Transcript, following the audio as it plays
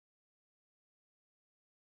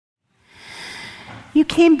You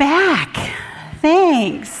came back.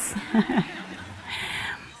 Thanks.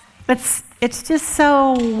 It's just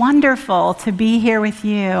so wonderful to be here with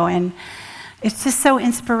you, and it's just so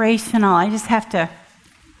inspirational. I just have to...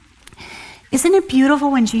 Isn't it beautiful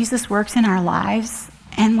when Jesus works in our lives,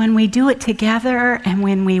 and when we do it together, and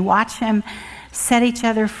when we watch him set each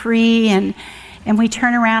other free, and we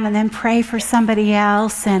turn around and then pray for somebody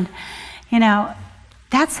else, and,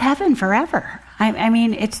 that's heaven forever. I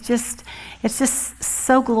mean, it's just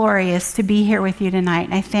so glorious to be here with you tonight,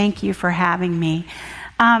 and I thank you for having me.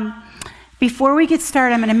 Before we get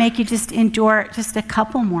started, I'm going to make you just endure just a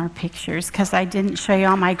couple more pictures because I didn't show you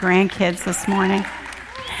all my grandkids this morning.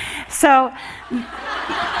 So these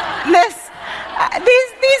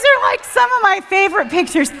are like some of my favorite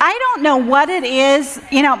pictures. I don't know what it is.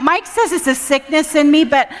 Mike says it's a sickness in me,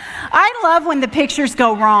 but I love when the pictures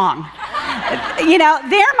go wrong.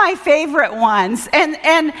 They're my favorite ones.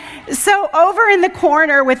 And so over in the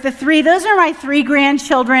corner with the three, those are my three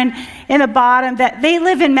grandchildren in the bottom that they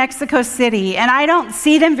live in Mexico City, and I don't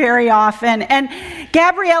see them very often. And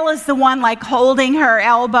Gabriella's the one like holding her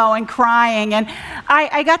elbow and crying. And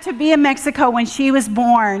I got to be in Mexico when she was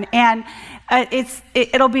born, and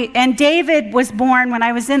and David was born when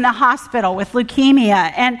I was in the hospital with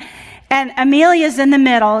leukemia, and Amelia's in the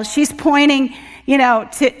middle. She's pointing,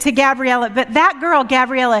 to Gabriella. But that girl,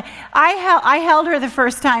 Gabriella, I held her the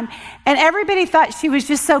first time, and everybody thought she was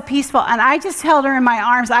just so peaceful, and I just held her in my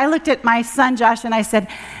arms. I looked at my son, Josh, and I said,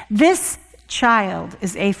 this child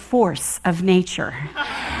is a force of nature.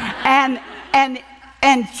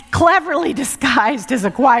 and cleverly disguised as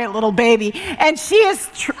a quiet little baby. And she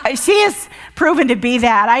is proven to be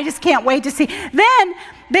that. I just can't wait to see. Then,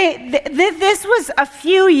 this was a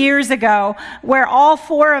few years ago where all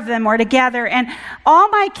four of them were together, and all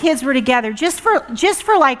my kids were together just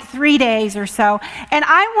for like 3 days or so. And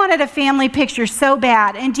I wanted a family picture so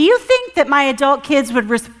bad. And do you think that my adult kids would,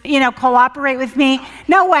 cooperate with me?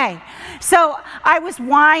 No way. So I was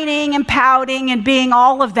whining and pouting and being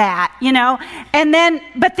all of that,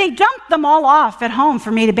 but they dumped them all off at home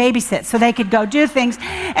for me to babysit so they could go do things.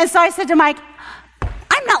 And so I said to Mike,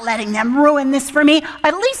 I'm not letting them ruin this for me.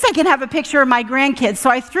 At least I can have a picture of my grandkids. So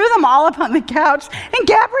I threw them all up on the couch, and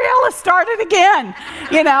Gabriella started again,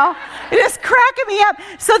 just cracking me up.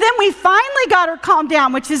 So then we finally got her calmed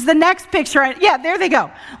down, which is the next picture. Yeah, there they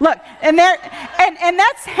go. Look, and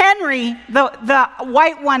that's Henry, the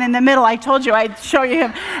white one in the middle. I told you I'd show you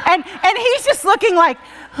him. And he's just looking like,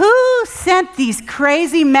 who sent these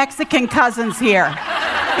crazy Mexican cousins here?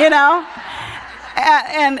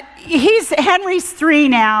 And Henry's 3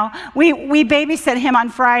 now. We babysit him on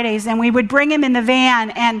Fridays, and we would bring him in the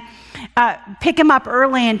van and pick him up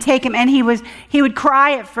early and take him, and he would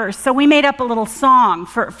cry at first. So we made up a little song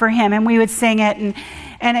for him, and we would sing it,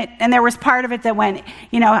 and there was part of it that went,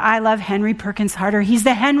 I love Henry Perkins Harder. He's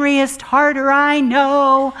the Henriest Harder I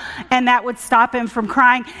know. And that would stop him from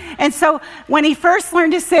crying. And so when he first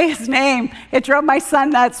learned to say his name, it drove my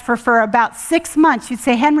son nuts for about 6 months. You'd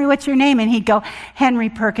say, Henry, what's your name? And he'd go, Henry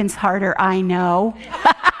Perkins Harder I know.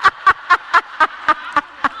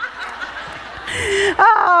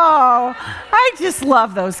 Oh, I just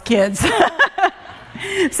love those kids.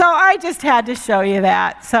 So I just had to show you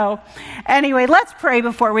that. So anyway, let's pray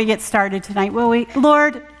before we get started tonight, will we?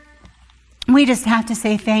 Lord, we just have to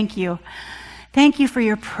say thank you. Thank you for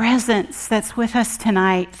your presence that's with us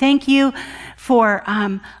tonight. Thank you for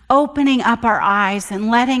opening up our eyes and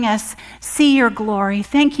letting us see your glory.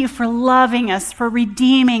 Thank you for loving us, for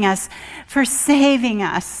redeeming us, for saving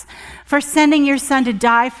us, for sending your son to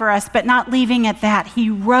die for us, but not leaving it that. He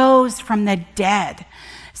rose from the dead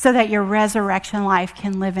so that your resurrection life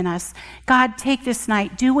can live in us. God, take this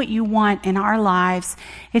night. Do what you want in our lives.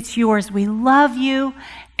 It's yours. We love you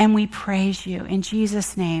and we praise you. In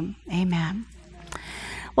Jesus' name, amen.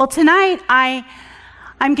 Well, tonight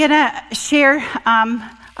I'm going to share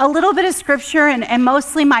a little bit of scripture and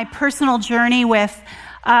mostly my personal journey with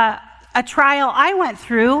a trial I went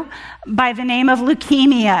through by the name of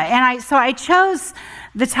leukemia. And so I chose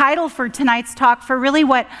the title for tonight's talk for really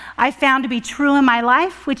what I found to be true in my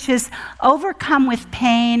life, which is overcome with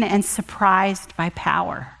pain and surprised by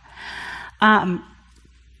power.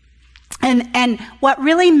 And what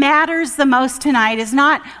really matters the most tonight is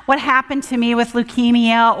not what happened to me with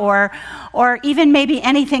leukemia or even maybe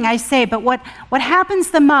anything I say, but what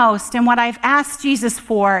happens the most and what I've asked Jesus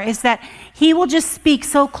for is that he will just speak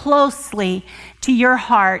so closely to your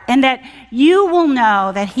heart and that you will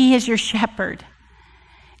know that he is your shepherd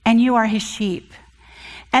and you are his sheep.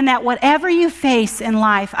 And that whatever you face in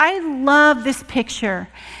life, I love this picture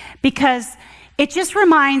because it just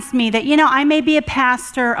reminds me that, I may be a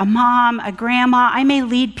pastor, a mom, a grandma, I may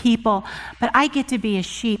lead people, but I get to be a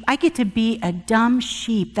sheep. I get to be a dumb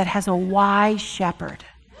sheep that has a wise shepherd,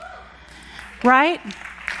 right?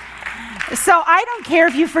 So I don't care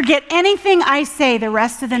if you forget anything I say the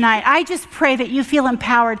rest of the night. I just pray that you feel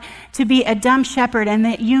empowered to be a dumb shepherd and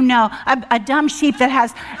that a dumb sheep that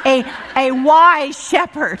has a wise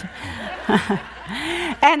shepherd.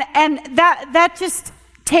 and that just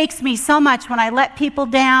takes me so much when I let people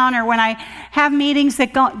down or when I have meetings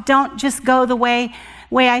that don't just go the way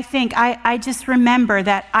I think. I just remember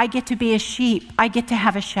that I get to be a sheep. I get to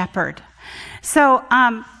have a shepherd. So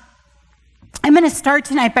I'm going to start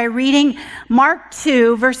tonight by reading Mark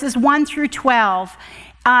 2, verses 1 through 12.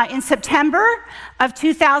 In September of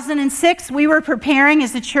 2006, we were preparing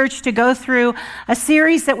as a church to go through a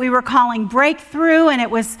series that we were calling Breakthrough, and it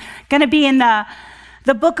was going to be in the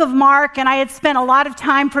book of Mark, and I had spent a lot of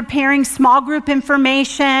time preparing small group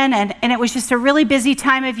information, and it was just a really busy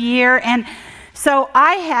time of year. And so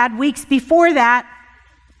I had, weeks before that,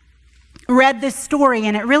 read this story,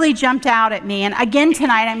 and it really jumped out at me. And again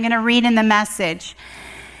tonight, I'm going to read in the Message.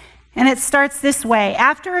 And it starts this way.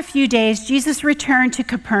 After a few days, Jesus returned to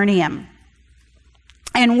Capernaum.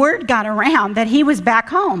 And word got around that he was back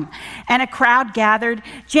home. And a crowd gathered,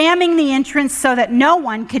 jamming the entrance so that no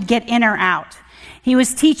one could get in or out. He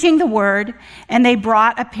was teaching the word, and they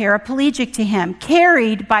brought a paraplegic to him,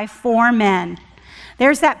 carried by 4 men.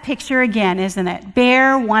 There's that picture again, isn't it?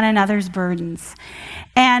 Bear one another's burdens.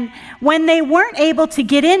 And when they weren't able to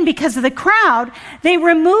get in because of the crowd, they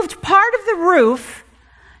removed part of the roof.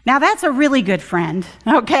 Now that's a really good friend,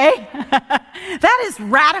 okay? That is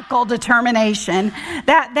radical determination.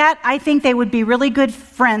 That I think they would be really good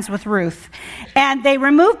friends with Ruth. And they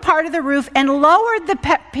removed part of the roof and lowered the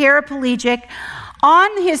paraplegic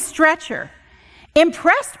on his stretcher.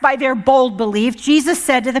 Impressed by their bold belief, Jesus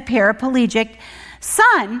said to the paraplegic,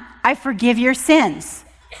 "Son, I forgive your sins."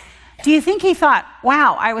 Do you think he thought,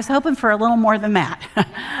 wow, I was hoping for a little more than that?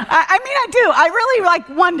 I do. I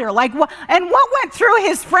really wonder, and what went through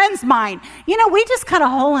his friend's mind? We just cut a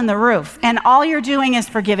hole in the roof, and all you're doing is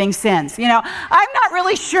forgiving sins. I'm not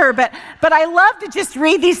really sure, but I love to just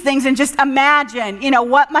read these things and just imagine,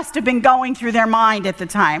 what must have been going through their mind at the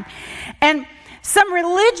time. And some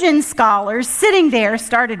religion scholars sitting there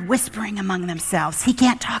started whispering among themselves, "He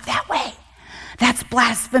can't talk that way. That's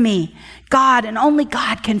blasphemy. God and only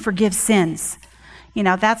God can forgive sins."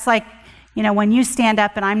 That's like, when you stand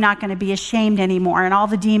up and I'm not going to be ashamed anymore, and all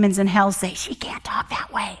the demons in hell say, "She can't talk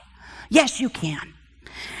that way." Yes, you can.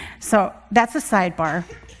 So that's a sidebar.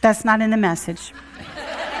 That's not in the Message.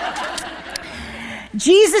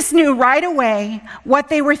 Jesus knew right away what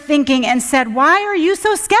they were thinking and said, "Why are you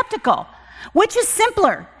so skeptical? Which is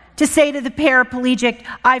simpler, to say to the paraplegic,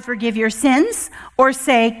 'I forgive your sins,' or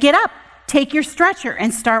say, 'Get up, take your stretcher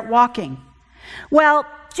and start walking?' Well,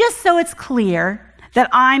 just so it's clear that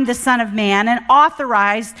I'm the Son of Man and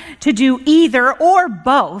authorized to do either or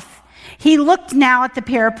both," he looked now at the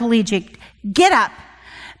paraplegic. "Get up,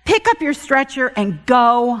 pick up your stretcher and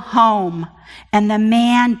go home." And the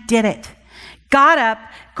man did it. Got up,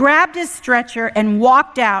 grabbed his stretcher and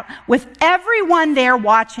walked out with everyone there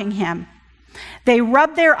watching him. They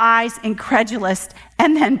rubbed their eyes incredulous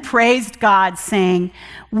and then praised God, saying,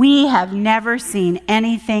 "We have never seen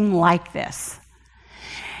anything like this."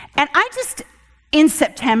 And I just, in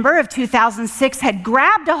September of 2006, had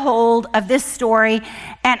grabbed a hold of this story,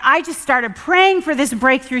 and I just started praying for this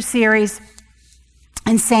breakthrough series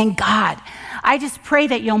and saying, "God, I just pray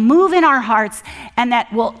that you'll move in our hearts and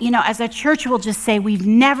that we'll, as a church, we'll just say, we've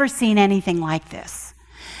never seen anything like this."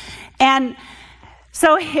 And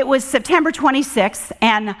so it was September 26th,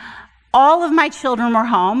 and all of my children were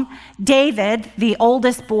home. David, the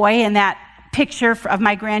oldest boy in that picture of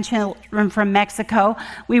my grandchildren from Mexico,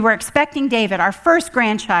 we were expecting David, our first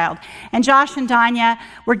grandchild. And Josh and Danya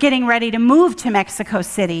were getting ready to move to Mexico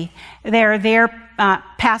City. They're there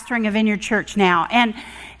pastoring a vineyard church now. And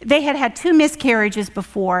they had had 2 miscarriages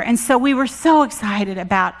before. And so we were so excited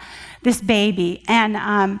about this baby. And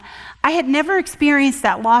I had never experienced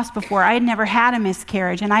that loss before. I had never had a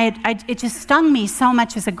miscarriage, and it just stung me so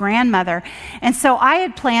much as a grandmother. And so I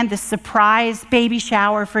had planned this surprise baby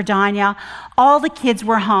shower for Danya. All the kids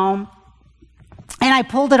were home, and I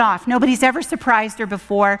pulled it off. Nobody's ever surprised her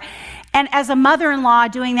before. And as a mother-in-law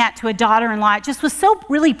doing that to a daughter-in-law, it just was so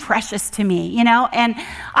really precious to me, and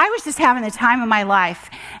I was just having the time of my life.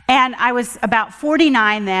 And I was about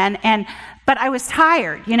 49 then, but I was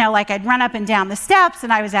tired, I'd run up and down the steps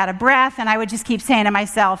and I was out of breath, and I would just keep saying to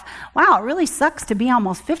myself, wow, it really sucks to be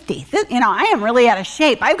almost 50. I am really out of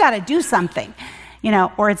shape. I've got to do something,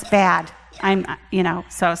 or it's bad.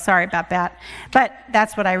 so sorry about that. But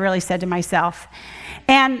that's what I really said to myself.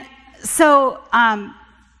 And so,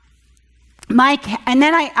 Mike, and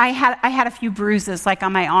then I had a few bruises like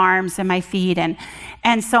on my arms and my feet, and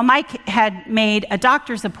so Mike had made a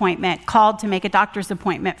doctor's appointment, called to make a doctor's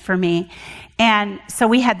appointment for me. And so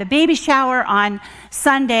we had the baby shower on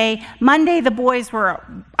Sunday. Monday, the boys were,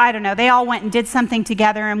 they all went and did something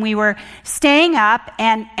together, and we were staying up,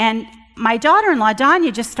 and my daughter-in-law,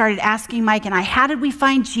 Danya, just started asking Mike and I, how did we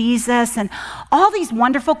find Jesus? And all these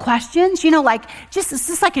wonderful questions, it's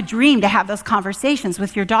just like a dream to have those conversations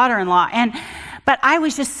with your daughter-in-law. But I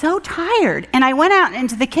was just so tired. And I went out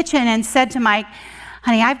into the kitchen and said to Mike,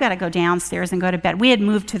 honey, I've got to go downstairs and go to bed. We had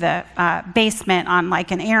moved to the basement on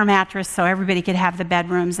like an air mattress so everybody could have the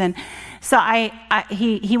bedrooms. And so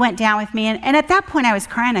he went down with me. And at that point I was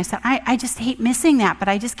crying. I said, I just hate missing that, but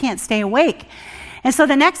I just can't stay awake. And so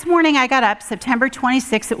the next morning I got up, September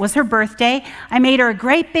 26th, it was her birthday. I made her a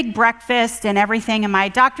great big breakfast and everything, and my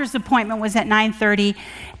doctor's appointment was at 9:30,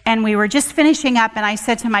 and we were just finishing up, and I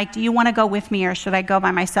said to Mike, do you want to go with me or should I go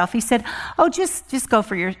by myself? He said, oh, just go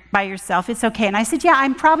by yourself, it's okay. And I said, yeah,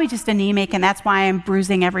 I'm probably just anemic, and that's why I'm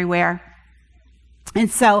bruising everywhere.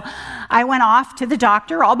 And so I went off to the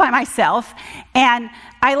doctor all by myself, and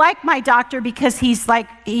I like my doctor because he's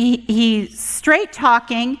straight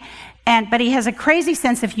talking, but he has a crazy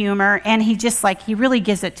sense of humor, and he just he really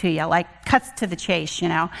gives it to you, cuts to the chase,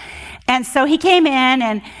 And so he came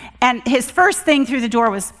in, and his first thing through the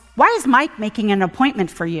door was, why is Mike making an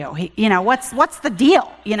appointment for you? What's the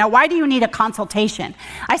deal? Why do you need a consultation?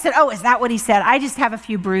 I said, oh, is that what he said? I just have a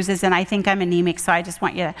few bruises, and I think I'm anemic, so I just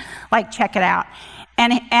want you to check it out.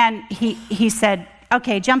 And he said,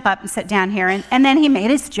 okay, jump up and sit down here. And then he made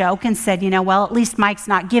his joke and said, well, at least Mike's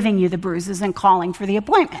not giving you the bruises and calling for the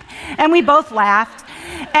appointment. And we both laughed.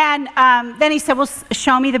 And then he said, well,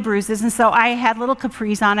 show me the bruises. And so I had little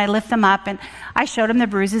capris on. I lift them up, and I showed him the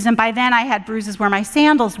bruises. And by then I had bruises where my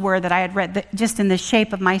sandals were that I had read, just in the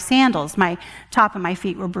shape of my sandals. My top of my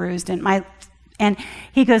feet were bruised, and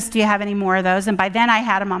he goes, do you have any more of those? And by then I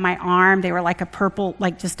had them on my arm. They were like a purple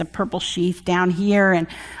sheath down here, and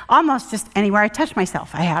almost just anywhere I touched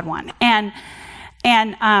myself, I had one. And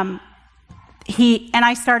I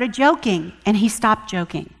started joking, and he stopped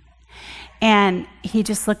joking. And he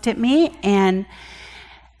just looked at me, and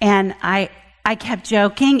I kept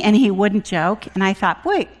joking, and he wouldn't joke. And I thought,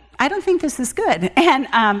 wait, I don't think this is good.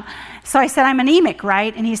 And so I said, I'm anemic,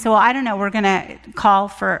 right? And he said, well, I don't know. We're going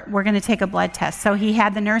to take a blood test. So he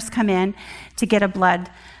had the nurse come in to get a blood,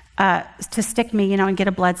 to stick me, and get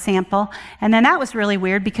a blood sample. And then that was really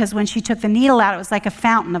weird because when she took the needle out, it was like a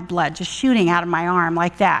fountain of blood just shooting out of my arm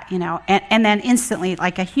like that, and then instantly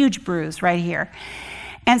like a huge bruise right here.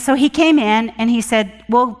 And so he came in and he said,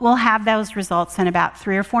 we'll have those results in about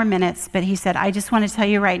 3 or 4 minutes. But he said, I just want to tell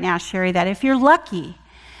you right now, Sherry, that if you're lucky,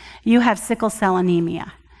 you have sickle cell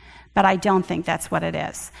anemia, but I don't think that's what it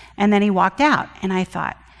is. And then he walked out, and I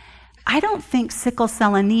thought, I don't think sickle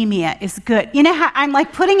cell anemia is good. You know how I'm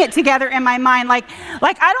putting it together in my mind, like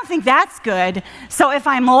I don't think that's good. So if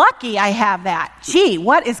I'm lucky, I have that. Gee,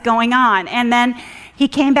 what is going on? And then he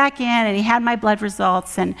came back in, and he had my blood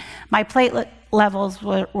results, and my platelet levels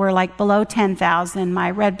were below 10,000. My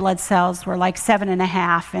red blood cells were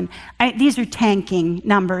 7.5. And these are tanking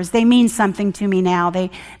numbers. They mean something to me now. They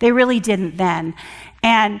really didn't then.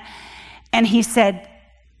 And he said,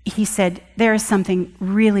 there is something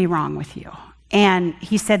really wrong with you. And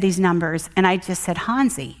he said these numbers, and I just said,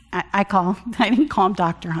 Hansi. I didn't call him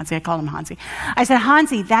Dr. Hansi. I called him Hansi. I said,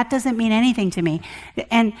 Hansi, that doesn't mean anything to me.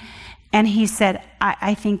 And he said,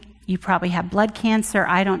 I think you probably have blood cancer.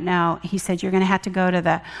 I don't know. He said, you're going to have to go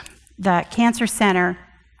to the cancer center.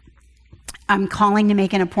 I'm calling to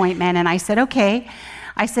make an appointment. And I said, okay.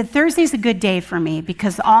 I said, Thursday's a good day for me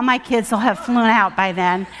because all my kids will have flown out by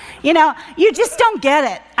then. You just don't get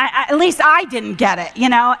it. At least I didn't get it,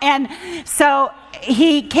 And so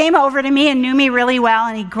he came over to me and knew me really well,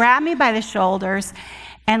 and he grabbed me by the shoulders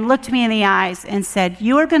and looked me in the eyes and said,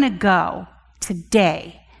 you are going to go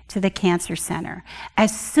today to the cancer center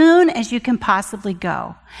as soon as you can possibly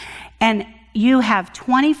go. And you have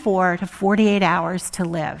 24 to 48 hours to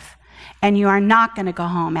live. And you are not going to go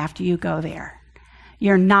home after you go there.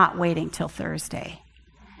 You're not waiting till Thursday.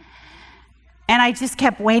 And I just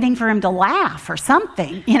kept waiting for him to laugh or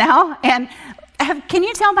something, And can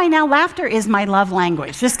you tell by now, laughter is my love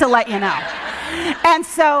language, just to let you know. And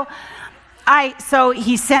so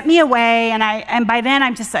he sent me away, and by then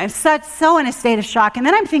I'm so in a state of shock. And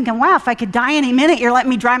then I'm thinking, wow, if I could die any minute, you're letting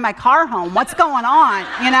me drive my car home. What's going on,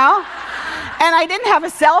 And I didn't have a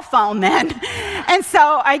cell phone then. And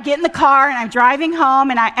so I get in the car and I'm driving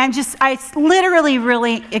home, and I literally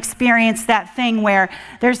really experienced that thing where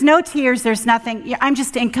there's no tears, there's nothing. I'm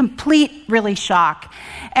just in complete really shock.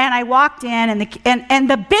 And I walked in, and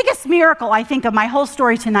the biggest miracle I think of my whole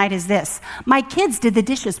story tonight is this: my kids did the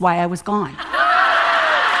dishes while I was gone.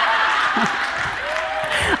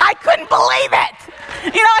 I couldn't believe it.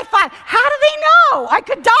 I thought, how do they know? I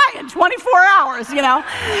could die in 24 hours,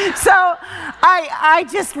 So I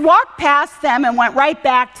just walked past them and went right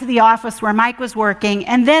back to the office where Mike was working,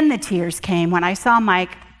 and then the tears came when I saw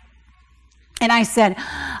Mike. And I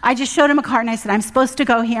just showed him a card, and I said, I'm supposed to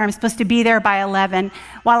go here. I'm supposed to be there by 11.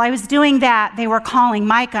 While I was doing that, they were calling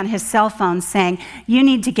Mike on his cell phone saying, you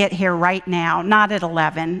need to get here right now, not at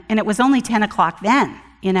 11. And it was only 10 o'clock then,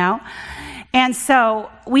 And so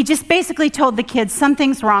we just basically told the kids,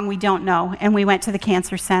 something's wrong, we don't know. And we went to the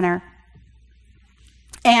cancer center.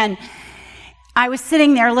 And I was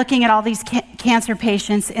sitting there looking at all these cancer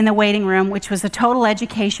patients in the waiting room, which was a total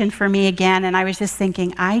education for me again. And I was just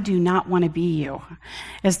thinking, I do not want to be you.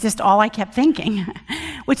 It's just all I kept thinking,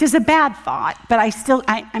 which is a bad thought. But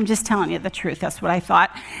I'm just telling you the truth. That's what I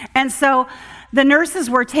thought. And so the nurses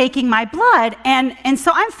were taking my blood, and so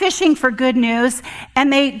I'm fishing for good news,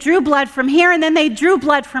 and they drew blood from here, and then they drew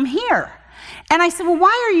blood from here. And I said, well,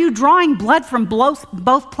 why are you drawing blood from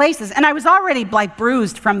both places? And I was already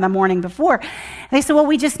bruised from the morning before. And they said, well,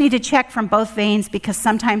 we just need to check from both veins because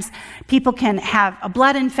sometimes people can have a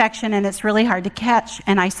blood infection and it's really hard to catch.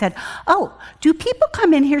 And I said, oh, do people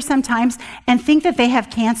come in here sometimes and think that they have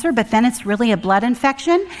cancer, but then it's really a blood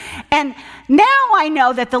infection? And now I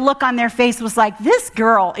know that the look on their face was like, this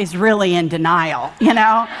girl is really in denial,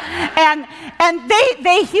 And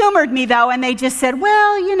they humored me, though, and they just said,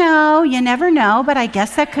 well, you never know, but I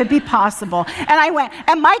guess that could be possible. And I went,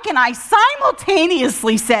 and Mike and I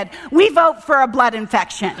simultaneously said, we vote for a blood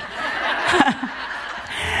infection.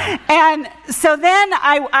 And so then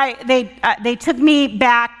they took me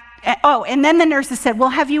back. And then the nurses said, well,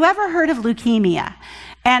 have you ever heard of leukemia?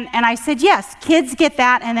 And I said, yes, kids get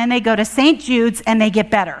that, and then they go to St. Jude's and they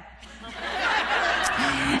get better.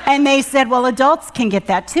 And they said, well, adults can get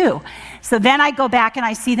that too. So then I go back and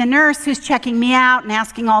I see the nurse who's checking me out and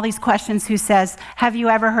asking all these questions, who says, have you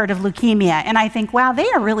ever heard of leukemia? And I think, wow, they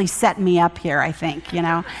are really setting me up here, I think,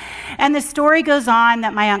 And the story goes on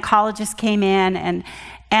that my oncologist came in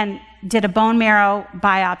and did a bone marrow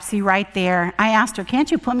biopsy right there. I asked her,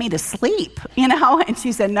 can't you put me to sleep? And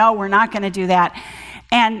she said, no, we're not going to do that.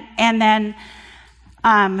 And then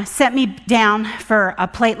sent me down for a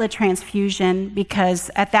platelet transfusion, because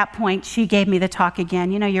at that point she gave me the talk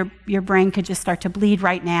again. Your brain could just start to bleed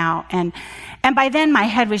right now. And by then my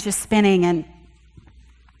head was just spinning. And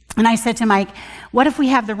I said to Mike, what if we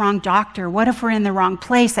have the wrong doctor? What if we're in the wrong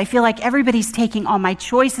place? I feel like everybody's taking all my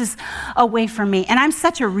choices away from me. And I'm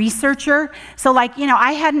such a researcher. So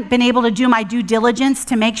I hadn't been able to do my due diligence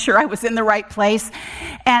to make sure I was in the right place.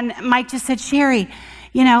 And Mike just said, Sherry,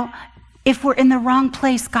 if we're in the wrong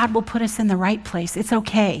place, God will put us in the right place. It's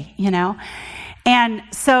okay, And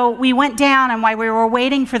so we went down, and while we were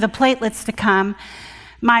waiting for the platelets to come,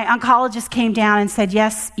 my oncologist came down and said,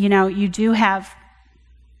 yes, you do have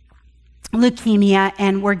leukemia,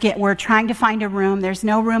 and we're trying to find a room. There's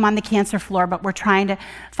no room on the cancer floor, but we're trying to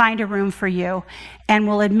find a room for you, and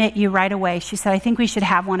we'll admit you right away. She said, I think we should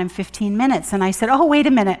have one in 15 minutes. And I said, oh, wait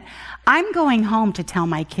a minute. I'm going home to tell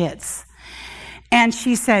my kids. And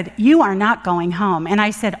she said, you are not going home. And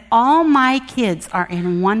I said, all my kids are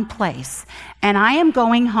in one place, and I am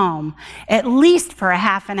going home at least for a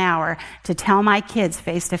half an hour to tell my kids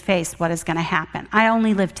face to face what is going to happen. I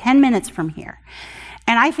only live 10 minutes from here.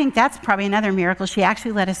 And I think that's probably another miracle. She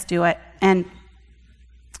actually let us do it and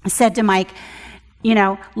said to Mike,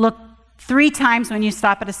 look, 3 times when you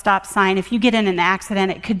stop at a stop sign, if you get in an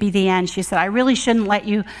accident, it could be the end. She said, I really shouldn't let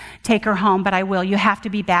you take her home, but I will. You have to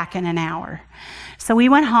be back in an hour. So we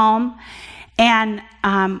went home, and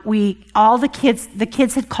all the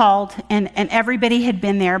kids had called, and everybody had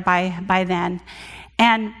been there by then.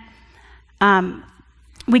 And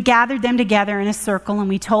we gathered them together in a circle, and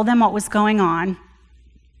we told them what was going on.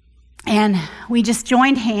 And we just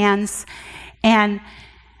joined hands, and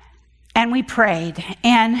we prayed,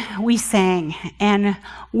 and we sang, and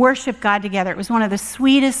worshiped God together. It was one of the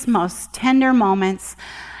sweetest, most tender moments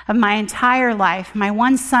of my entire life. My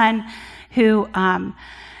one son, who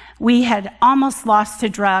we had almost lost to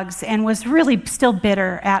drugs and was really still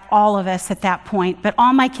bitter at all of us at that point, but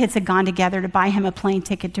all my kids had gone together to buy him a plane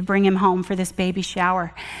ticket to bring him home for this baby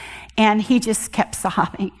shower. And he just kept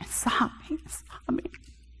sobbing and sobbing and sobbing.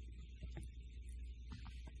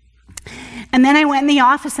 And then I went in the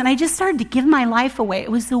office and I just started to give my life away.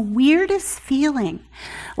 It was the weirdest feeling.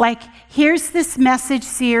 Like, here's this message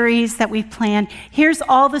series that we've planned. Here's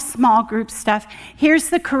all the small group stuff. Here's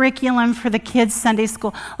the curriculum for the kids' Sunday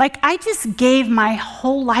school. Like, I just gave my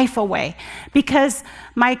whole life away because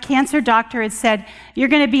my cancer doctor had said, you're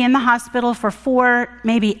going to be in the hospital for 4,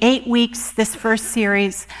 maybe 8 weeks, this first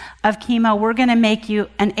series of chemo. We're going to make you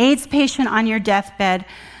an AIDS patient on your deathbed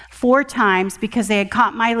 4 times because they had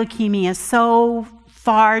caught my leukemia so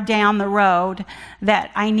far down the road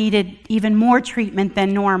that I needed even more treatment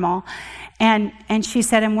than normal. And she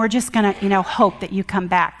said, and we're just going to, hope that you come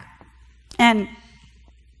back. And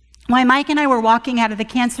when Mike and I were walking out of the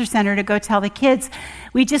cancer center to go tell the kids,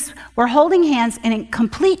 we just were holding hands and in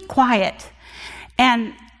complete quiet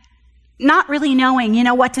and not really knowing,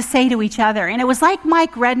 what to say to each other. And it was like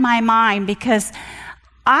Mike read my mind because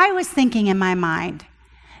I was thinking in my mind,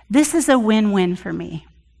 this is a win-win for me.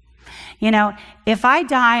 If I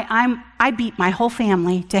die, I beat my whole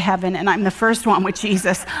family to heaven, and I'm the first one with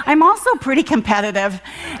Jesus. I'm also pretty competitive,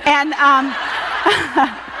 and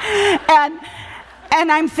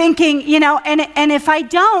and I'm thinking, and if I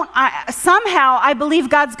don't, somehow I believe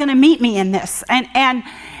God's going to meet me in this. And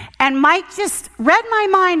Mike just read my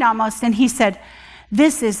mind almost, and he said,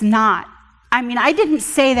 "This is not." I didn't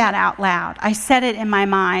say that out loud. I said it in my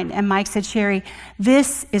mind. And Mike said, Sherry,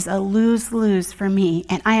 this is a lose-lose for me,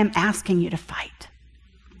 and I am asking you to fight.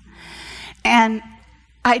 And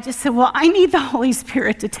I just said, well, I need the Holy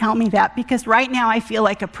Spirit to tell me that because right now I feel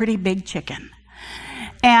like a pretty big chicken.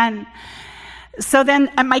 And so then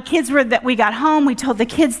my kids we got home, we told the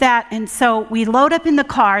kids that, and so we load up in the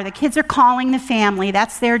car. The kids are calling the family.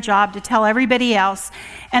 That's their job to tell everybody else.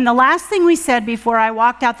 And the last thing we said before I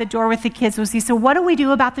walked out the door with the kids was, he said, what do we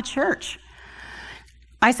do about the church?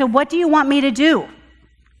 I said, what do you want me to do?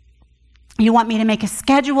 You want me to make a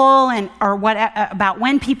schedule or what about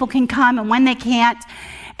when people can come and when they can't?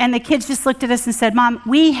 And the kids just looked at us and said, Mom,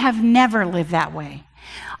 we have never lived that way.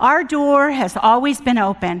 Our door has always been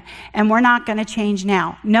open, and we're not going to change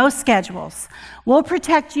now. No schedules. We'll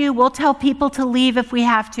protect you. We'll tell people to leave if we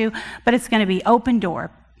have to, but it's going to be open door.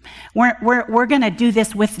 We're going to do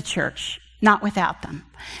this with the church, not without them.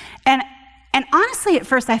 And honestly, at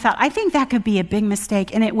first I thought, I think that could be a big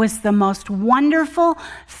mistake, and it was the most wonderful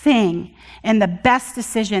thing and the best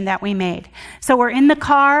decision that we made. So we're in the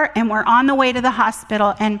car, and we're on the way to the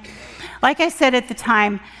hospital, and like I said at the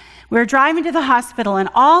time, we were driving to the hospital, and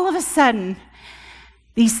all of a sudden,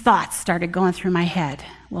 these thoughts started going through my head.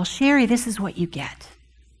 Well, Sherry, this is what you get.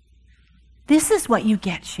 This is what you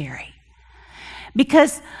get, Sherry.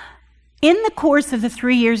 Because in the course of the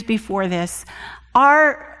 3 years before this,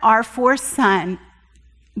 our fourth son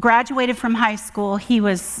graduated from high school. He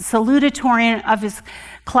was salutatorian of his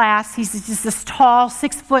class. He's just this tall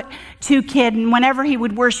 6'2" kid, and whenever he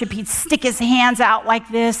would worship, he'd stick his hands out like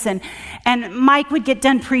this, and Mike would get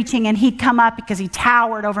done preaching, and he'd come up because he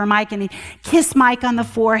towered over Mike, and he'd kiss Mike on the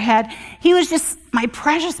forehead. He was just my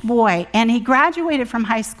precious boy, and he graduated from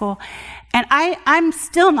high school, and I'm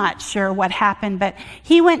still not sure what happened, but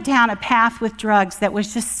he went down a path with drugs that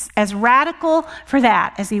was just as radical for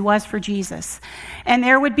that as he was for Jesus. And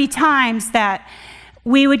there would be times that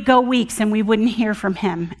we would go weeks and we wouldn't hear from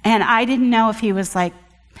him. And I didn't know if he was like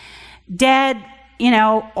dead,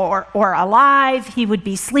 or alive. He would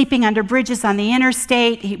be sleeping under bridges on the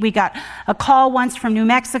interstate. We got a call once from New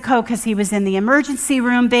Mexico because he was in the emergency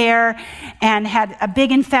room there and had a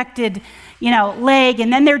big infected, leg.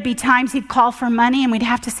 And then there'd be times he'd call for money and we'd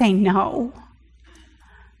have to say no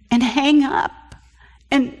and hang up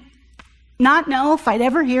and not know if I'd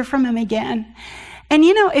ever hear from him again. And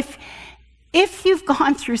if you've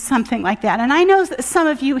gone through something like that, and I know that some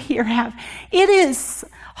of you here have, it is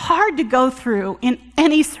hard to go through in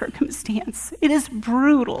any circumstance. It is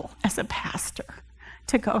brutal as a pastor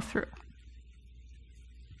to go through.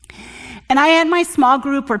 And I had my small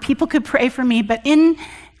group where people could pray for me,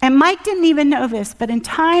 and Mike didn't even know this, but in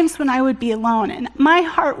times when I would be alone and my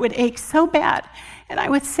heart would ache so bad, and I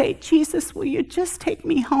would say, Jesus, will you just take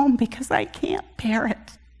me home because I can't bear it.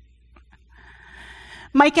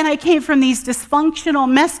 Mike and I came from these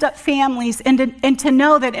dysfunctional, messed up families, and to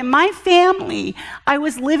know that in my family, I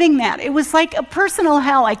was living that. It was like a personal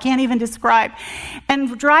hell I can't even describe.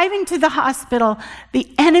 And driving to the hospital, the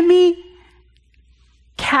enemy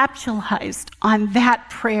capitalized on that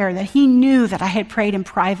prayer that he knew that I had prayed in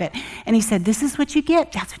private. And he said, this is what you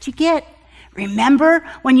get. That's what you get. Remember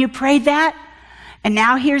when you prayed that? And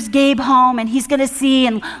now here's Gabe home, and he's going to see,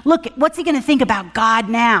 and look, what's he going to think about God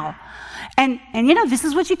now? And this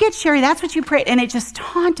is what you get, Sherry. That's what you prayed. And it just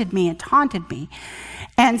taunted me and taunted me.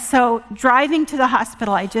 And so driving to the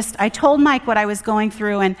hospital, I told Mike what I was going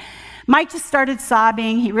through, and Mike just started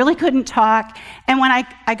sobbing. He really couldn't talk. And when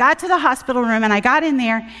I got to the hospital room and I got in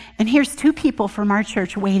there, and here's two people from our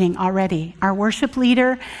church waiting already. Our worship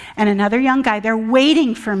leader and another young guy, they're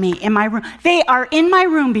waiting for me in my room. They are in my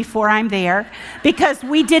room before I'm there because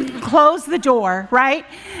we didn't close the door, right?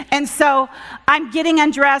 And so I'm getting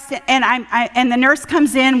undressed, and the nurse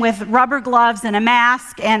comes in with rubber gloves and a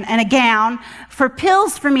mask and a gown for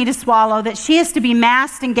pills for me to swallow that she has to be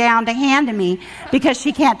masked and gowned to hand to me because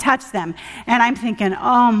she can't touch them. And I'm thinking,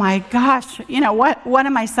 oh my gosh, what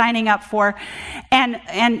am I signing up for? And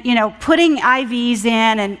putting IVs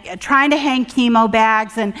in and trying to hang chemo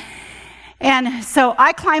bags. And so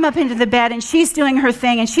I climb up into the bed, and she's doing her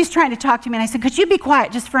thing, and she's trying to talk to me. And I said, could you be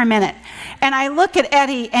quiet just for a minute? And I look at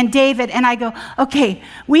Eddie and David, and I go, okay,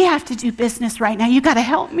 we have to do business right now. You got to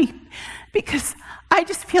help me because I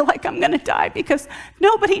just feel like I'm going to die because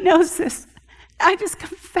nobody knows this. I just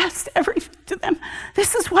confessed everything to them.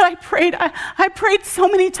 This is what I prayed. I prayed so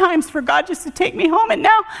many times for God just to take me home, and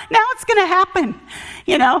now it's going to happen,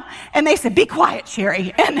 And they said, be quiet,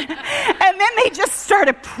 Sherry. And then they just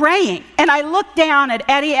started praying. And I looked down at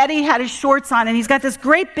Eddie. Eddie had his shorts on, and he's got this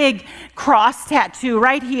great big cross tattoo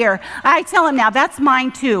right here. I tell him now, that's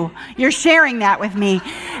mine too. You're sharing that with me.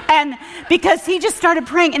 And because he just started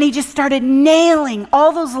praying, and he just started nailing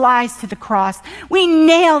all those lies to the cross. We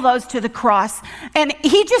nail those to the cross. And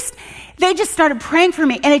they just started praying for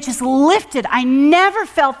me, and it just lifted. I never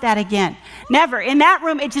felt that again. Never. In that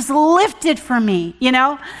room, it just lifted for me,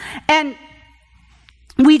 And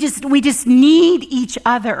we just need each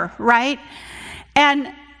other, right?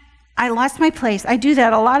 And I lost my place. I do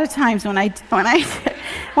that a lot of times when I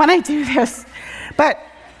do this. But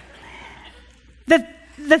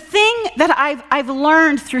the thing that I've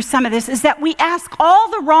learned through some of this is that we ask all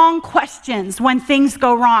the wrong questions when things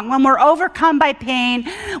go wrong, when we're overcome by pain,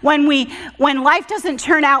 when life doesn't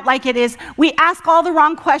turn out like it is. We ask all the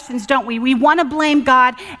wrong questions, don't we? We want to blame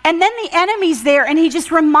God, and then the enemy's there, and he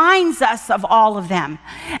just reminds us of all of them,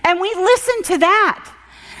 and we listen to that.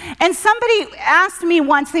 And somebody asked me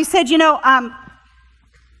once, they said,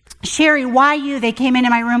 Sherry, why you? They came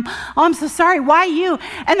into my room. Oh, I'm so sorry. Why you?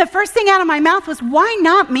 And the first thing out of my mouth was, why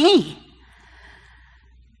not me?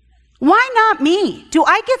 Why not me? Do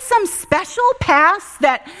I get some special pass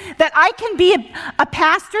that I can be a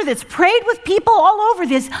pastor that's prayed with people all over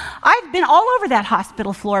this? I've been all over that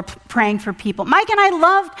hospital floor praying for people. Mike and I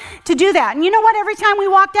loved to do that. And you know what? Every time we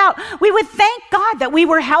walked out, we would thank God that we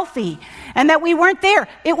were healthy and that we weren't there.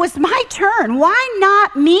 It was my turn. Why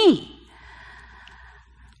not me?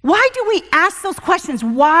 Why do we ask those questions?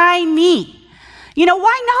 Why me?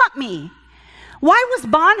 Why not me? Why was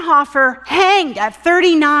Bonhoeffer hanged at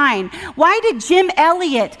 39? Why did Jim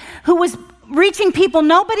Elliot, who was reaching people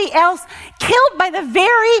nobody else, killed by the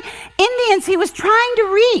very Indians he was trying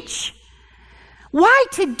to reach? Why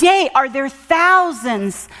today are there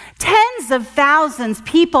thousands, tens of thousands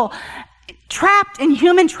people trapped in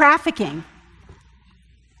human trafficking?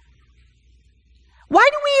 Why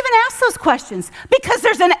do we even ask those questions? Because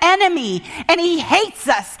there's an enemy, and he hates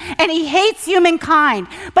us, and he hates humankind.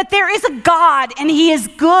 But there is a God, and he is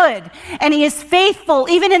good, and he is faithful,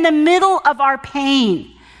 even in the middle of our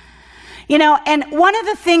pain. And one of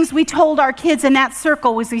the things we told our kids in that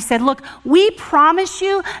circle was we said, look, we promise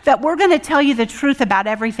you that we're going to tell you the truth about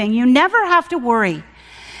everything. You never have to worry.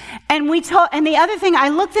 And the other thing, I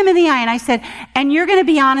looked them in the eye, and I said, and you're going to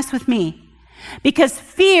be honest with me, because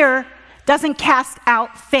fear doesn't cast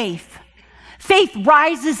out faith. Faith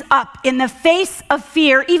rises up in the face of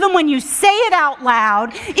fear, even when you say it out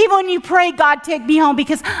loud, even when you pray, God, take me home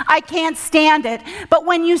because I can't stand it. But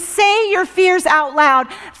when you say your fears out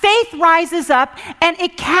loud, faith rises up and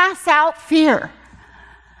it casts out fear.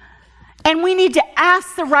 And we need to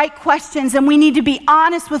ask the right questions, and we need to be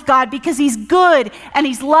honest with God because he's good and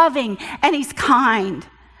he's loving and he's kind.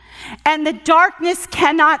 And the darkness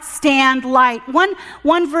cannot stand light.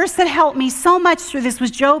 One verse that helped me so much through this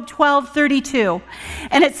was Job 12:32.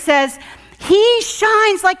 And it says, he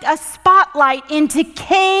shines like a spotlight into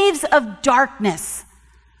caves of darkness,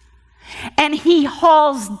 and he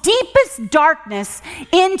hauls deepest darkness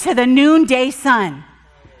into the noonday sun.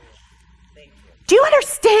 Do you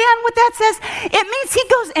understand what that says? It means he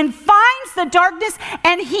goes and finds the darkness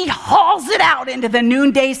and he hauls it out into the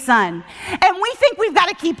noonday sun. And we think we've got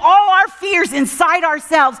to keep all our fears inside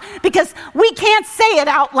ourselves because we can't say it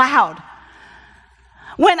out loud.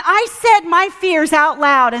 When I said my fears out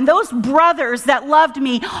loud and those brothers that loved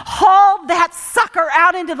me hauled that sucker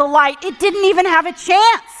out into the light, it didn't even have a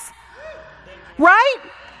chance. Right?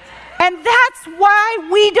 And that's why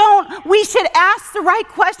we should ask the right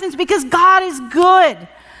questions, because God is good.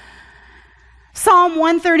 Psalm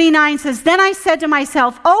 139 says, "Then I said to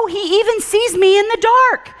myself, oh, he even sees me in the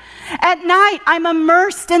dark. At night, I'm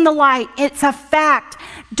immersed in the light." It's a fact.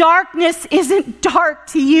 Darkness isn't dark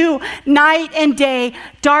to you. Night and day,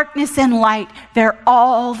 darkness and light, they're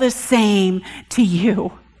all the same to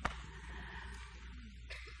you.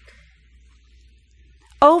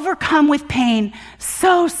 Overcome with pain,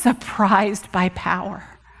 so surprised by power.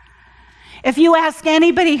 If you ask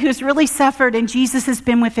anybody who's really suffered and Jesus has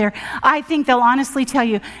been with there, I think they'll honestly tell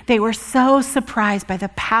you they were so surprised by the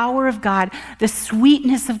power of God, the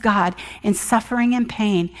sweetness of God in suffering and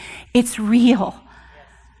pain. It's real.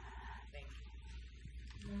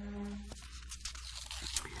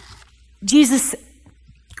 Jesus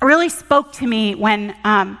really spoke to me when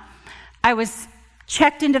I was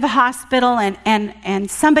checked into the hospital, and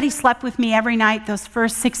somebody slept with me every night those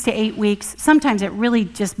first 6 to 8 weeks. Sometimes it really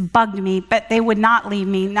just bugged me, but they would not leave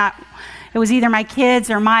me. It was either my kids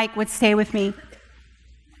or Mike would stay with me.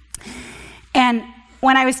 And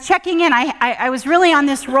when I was checking in, I was really on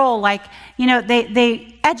this role, like, they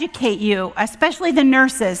educate you, especially the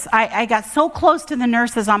nurses. I got so close to the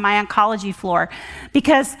nurses on my oncology floor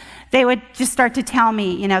because they would just start to tell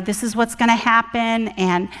me, this is what's going to happen,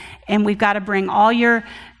 and we've got to bring all your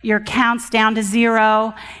counts down to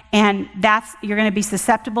 0, and you're going to be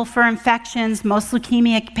susceptible for infections. Most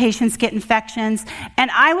leukemia patients get infections. And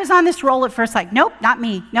I was on this role at first, like, nope, not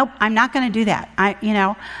me. Nope, I'm not going to do that. I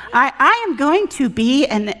am going to be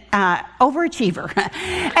an overachiever.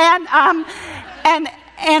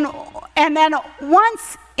 And then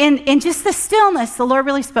once in just the stillness, the Lord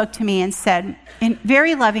really spoke to me and said, and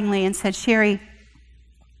very lovingly, and said, "Sherry,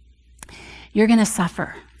 you're going to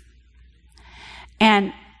suffer."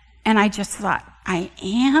 And I just thought, I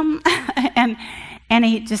am? and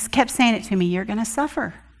he just kept saying it to me, "You're going to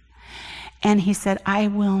suffer." And he said, "I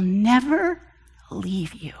will never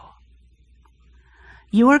leave you.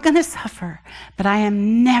 You are going to suffer, but I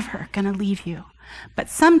am never going to leave you. But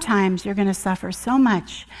sometimes you're going to suffer so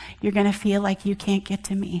much, you're going to feel like you can't get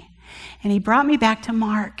to me." And he brought me back to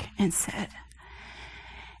Mark and said,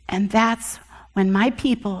 "And that's when my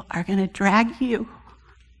people are going to drag you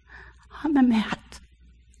on the mat,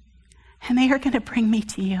 and they are going to bring me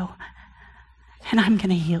to you, and I'm going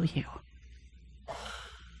to heal you."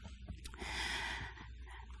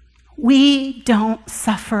 We don't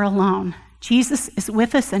suffer alone. Jesus is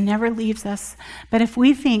with us and never leaves us. But if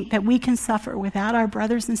we think that we can suffer without our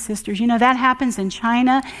brothers and sisters, that happens in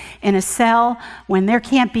China, in a cell, when there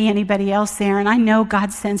can't be anybody else there. And I know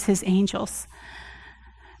God sends his angels.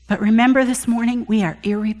 But remember this morning, we are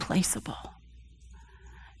irreplaceable.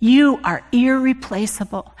 You are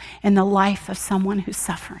irreplaceable in the life of someone who's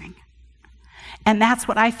suffering. And that's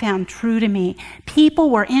what I found true to me. People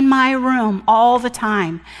were in my room all the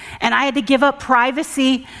time, and I had to give up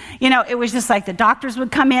privacy. It was just like the doctors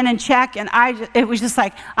would come in and check, and it was just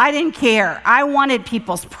like, I didn't care. I wanted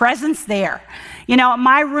people's presence there.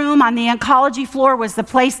 My room on the oncology floor was the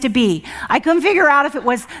place to be. I couldn't figure out if it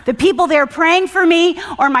was the people there praying for me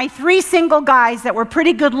or my 3 single guys that were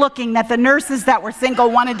pretty good looking that the nurses that were single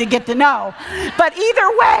wanted to get to know. But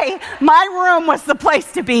either way, my room was the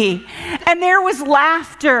place to be. And there was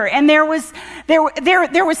laughter, and there was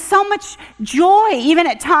so much joy, even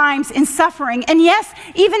at times, in suffering. And yes,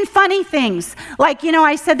 even funny things. Like,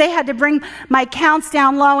 I said they had to bring my counts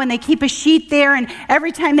down low, and they keep a sheet there, and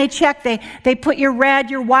every time they check, they put your red,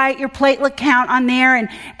 your white, your platelet count on there,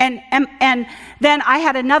 and then I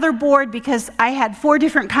had another board because I had 4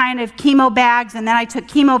 different kind of chemo bags, and then I took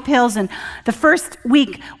chemo pills, and the first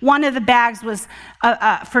week, one of the bags was,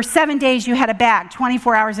 for 7 days you had a bag,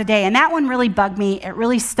 24 hours a day, and that one really bugged me. It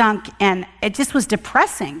really stunk, and it just was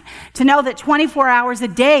depressing to know that 24 hours a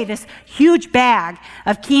day, this huge bag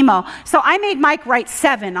of chemo. So I made Mike write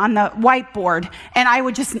 7 on the whiteboard, and I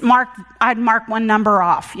would just I'd mark one number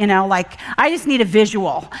off, like I just need a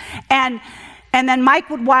visual. And then Mike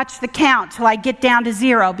would watch the count till I get down to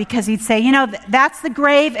 0, because he'd say, that's the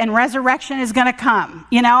grave and resurrection is going to come,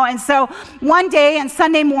 And so one day on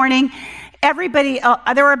Sunday morning, everybody,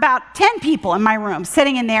 there were about 10 people in my room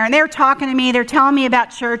sitting in there, and they were talking to me. They're telling me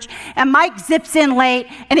about church, and Mike zips in late,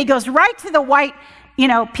 and he goes right to the white,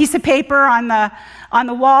 piece of paper on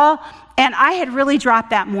the wall. And I had really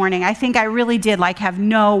dropped that morning. I think I really did have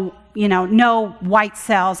no white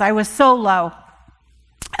cells. I was so low.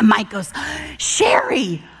 And Mike goes,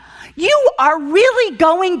 "Sherry, you are really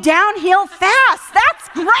going downhill fast. That's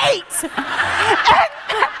great."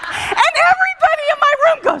 and everybody in my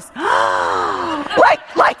room goes,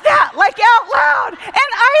 like that, like out loud. And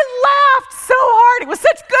I laughed so hard. It was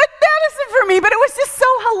such good medicine for me, but it was just so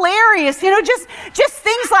hilarious, just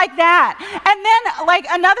things like that. And then like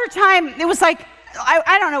another time, it was like,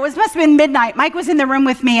 I don't know, it must have been midnight. Mike was in the room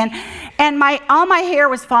with me, and all my hair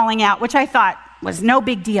was falling out, which I thought was no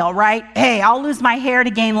big deal, right? Hey, I'll lose my hair to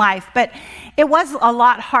gain life. But it was a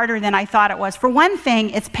lot harder than I thought it was. For one thing,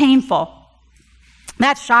 it's painful.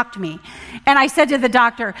 That shocked me. And I said to the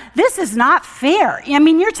doctor, this is not fair. I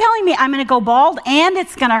mean, you're telling me I'm going to go bald and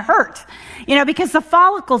it's going to hurt, because the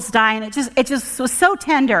follicles die, and it just was so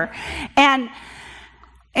tender. And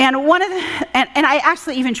I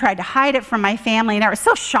actually even tried to hide it from my family, and I was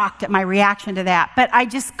so shocked at my reaction to that, but I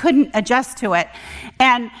just couldn't adjust to it.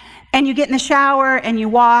 And you get in the shower and you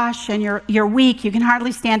wash and you're weak. You can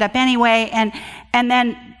hardly stand up anyway. And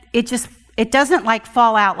then it doesn't like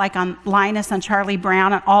fall out like on Linus on Charlie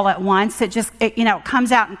Brown all at once. It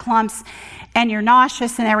comes out in clumps, and you're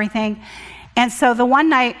nauseous and everything. And so the one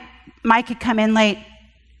night Mike had come in late,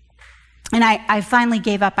 and I finally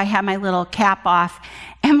gave up. I had my little cap off,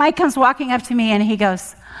 and Mike comes walking up to me and he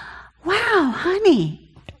goes, "Wow, honey,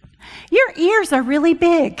 your ears are really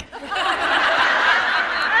big."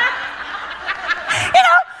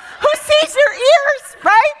 Who sees your ears,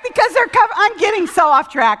 right? Because they're covered. I'm getting so off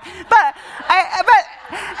track. But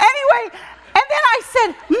anyway, and then I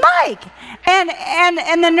said, "Mike,"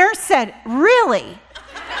 and the nurse said, "Really?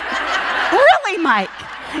 Really, Mike?"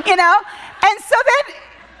 And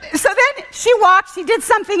so then she walked, she did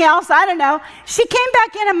something else, I don't know. She came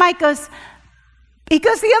back in, and Mike goes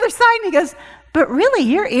the other side, and he goes, "But really,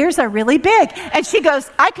 your ears are really big." And she goes,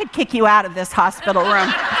 "I could kick you out of this hospital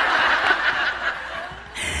room."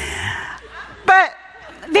 But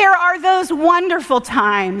there are those wonderful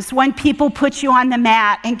times when people put you on the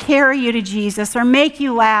mat and carry you to Jesus, or make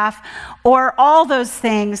you laugh, or all those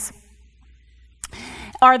things.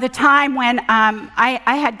 Or the time when I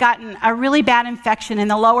had gotten a really bad infection in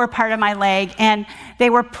the lower part of my leg, and they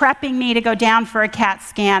were prepping me to go down for a CAT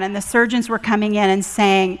scan, and the surgeons were coming in and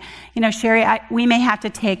saying, "Sherry, we may have to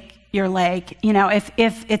take your leg, if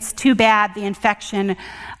it's too bad, the infection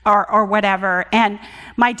or whatever." And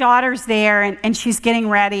my daughter's there, and she's getting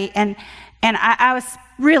ready, and I was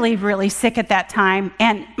really, really sick at that time.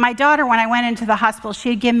 And my daughter, when I went into the hospital, she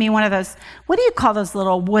had given me one of those, what do you call those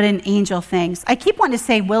little wooden angel things? I keep wanting to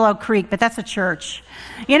say Willow Creek, but that's a church.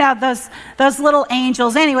 Those little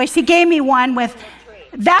angels. Anyway, she gave me one with,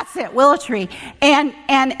 that's it, Willow Tree. And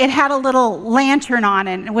it had a little lantern on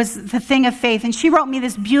it, and it was the thing of faith. And she wrote me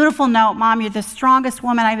this beautiful note: "Mom, you're the strongest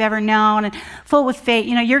woman I've ever known, and full with faith.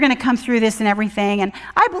 You're going to come through this and everything." And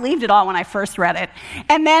I believed it all when I first read it.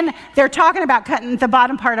 And then they're talking about cutting the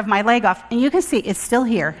bottom part of my leg off, and you can see it's still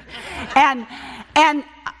here. And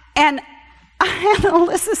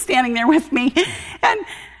Alyssa's standing there with me, and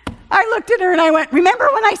I looked at her and I went, "Remember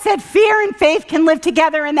when I said fear and faith can live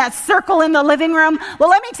together in that circle in the living room? Well,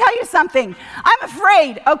 let me tell you something. I'm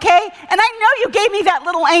afraid, okay? And I know you gave me that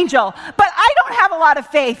little angel, but I don't have a lot of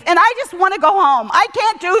faith, and I just want to go home. I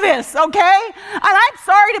can't do this, okay? And I'm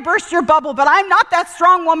sorry to burst your bubble, but I'm not that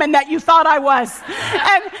strong woman that you thought I was."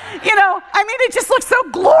 And, it just looked so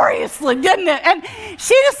gloriously, didn't it? And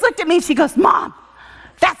she just looked at me and she goes, "Mom,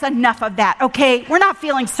 that's enough of that, okay? We're not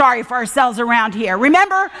feeling sorry for ourselves around here.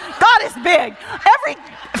 Remember, God is big." Every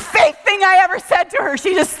faith thing I ever said to her,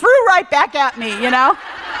 she just threw right back at me, And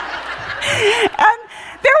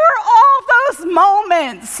there were all those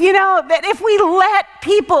moments, that if we let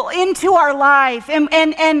people into our life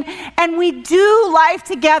and we do life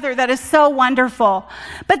together, that is so wonderful.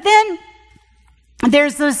 But then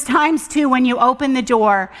there's those times too when you open the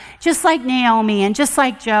door, just like Naomi and just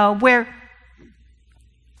like Job, where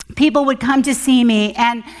people would come to see me,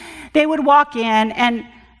 and they would walk in, and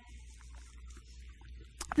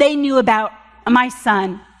they knew about my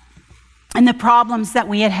son and the problems that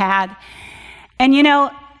we had. And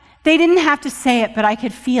they didn't have to say it, but I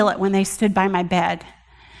could feel it when they stood by my bed.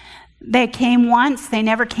 They came once, they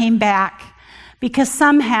never came back, because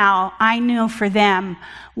somehow I knew for them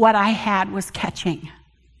what I had was catching.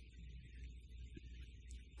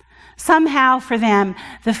 Somehow for them,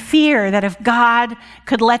 the fear that if God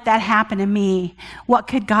could let that happen to me, what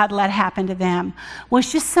could God let happen to them,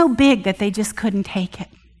 was just so big that they just couldn't take it.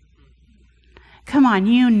 Come on,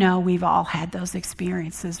 we've all had those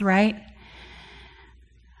experiences, right?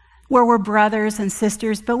 Where we're brothers and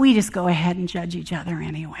sisters, but we just go ahead and judge each other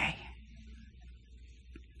anyway.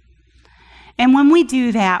 And when we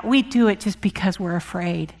do that, we do it just because we're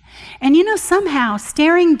afraid. And somehow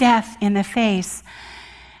staring death in the face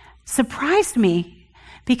surprised me,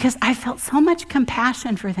 because I felt so much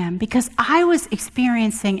compassion for them, because I was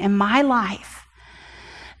experiencing in my life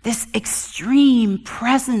this extreme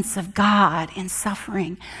presence of God in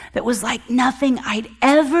suffering that was like nothing I'd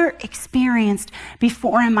ever experienced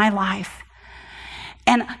before in my life.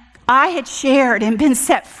 And I had shared and been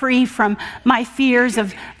set free from my fears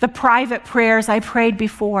of the private prayers I prayed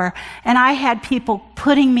before. And I had people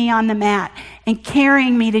putting me on the mat and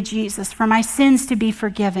carrying me to Jesus for my sins to be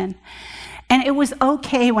forgiven. And it was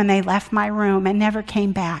okay when they left my room and never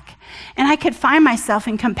came back. And I could find myself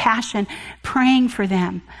in compassion praying for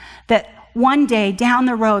them, that one day down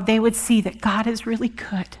the road they would see that God is really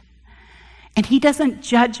good. And he doesn't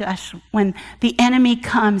judge us when the enemy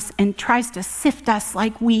comes and tries to sift us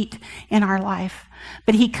like wheat in our life.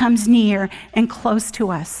 But he comes near and close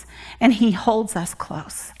to us, and he holds us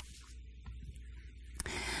close.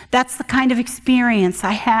 That's the kind of experience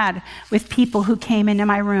I had with people who came into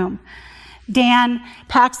my room. Dan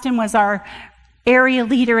Paxton was our area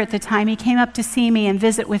leader at the time. He came up to see me and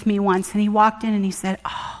visit with me once, and he walked in and he said,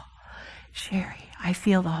 "Oh, Sherry, I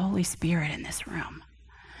feel the Holy Spirit in this room."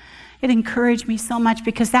 It encouraged me so much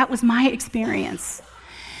because that was my experience.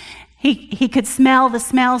 He could smell the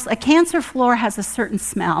smells. A cancer floor has a certain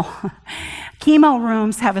smell. Chemo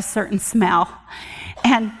rooms have a certain smell.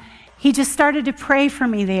 And he just started to pray for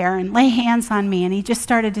me there and lay hands on me. And he just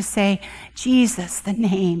started to say, Jesus, the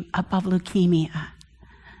name above leukemia.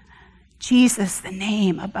 Jesus, the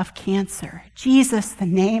name above cancer. Jesus, the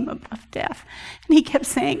name above death. And he kept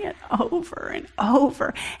saying it over and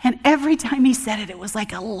over. And every time he said it, it was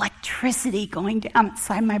like electricity going down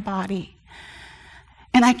inside my body.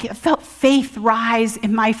 And I felt faith rise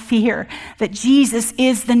in my fear that Jesus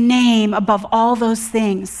is the name above all those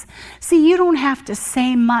things. See, you don't have to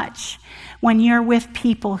say much when you're with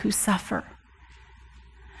people who suffer.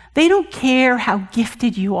 They don't care how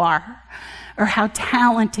gifted you are or how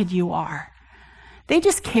talented you are. They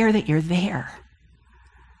just care that you're there.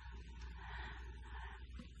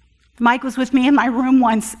 Mike was with me in my room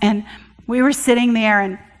once, and we were sitting there,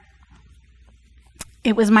 and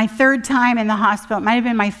it was my third time in the hospital. It might have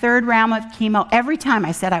been my third round of chemo. Every time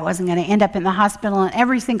I said I wasn't going to end up in the hospital, and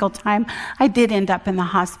every single time I did end up in the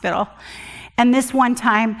hospital. And this one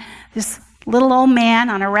time, this little old man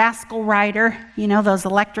on a rascal rider, you know, those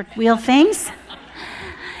electric wheel things,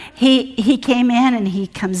 he came in, and he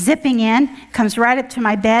comes zipping in, comes right up to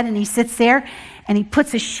my bed, and he sits there, and he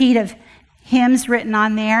puts a sheet of hymns written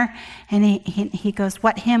on there, and he goes,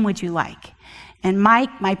 "What hymn would you like?" And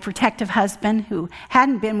Mike, my protective husband, who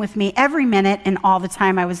hadn't been with me every minute and all the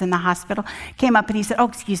time I was in the hospital, came up and he said, "Oh,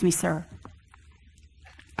 excuse me, sir.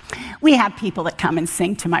 We have people that come and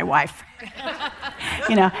sing to my wife."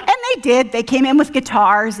 You know, and they did. They came in with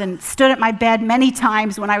guitars and stood at my bed many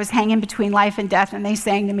times when I was hanging between life and death, and they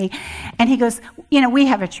sang to me. And he goes, "You know, we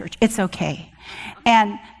have a church. It's okay."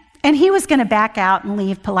 And he was going to back out and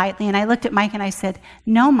leave politely, and I looked at Mike and I said,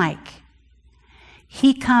 "No, Mike.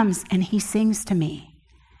 He comes and he sings to me.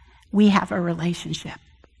 We have a relationship."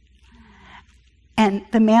 And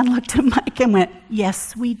the man looked at Mike and went,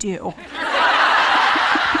 "Yes, we do."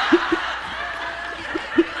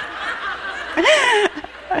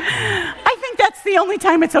 I think that's the only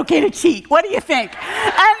time it's okay to cheat. What do you think?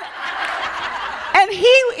 And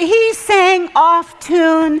he sang off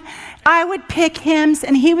tune. I would pick hymns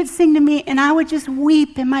and he would sing to me, and I would just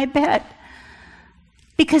weep in my bed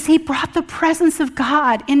because he brought the presence of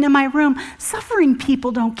God into my room. Suffering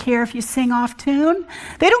people don't care if you sing off tune.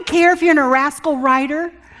 They don't care if you're in a rascal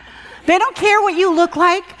rider. They don't care what you look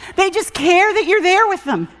like. They just care that you're there with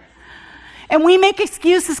them. And we make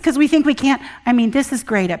excuses because we think we can't. I mean, this is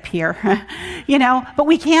great up here, you know, but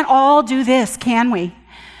we can't all do this, can we?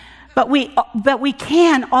 But we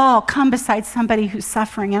can all come beside somebody who's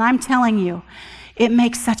suffering. And I'm telling you, it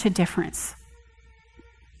makes such a difference.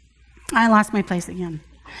 I lost my place again.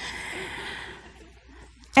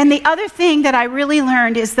 And the other thing that I really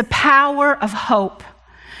learned is the power of hope.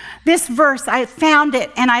 This verse, I found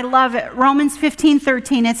it and I love it. Romans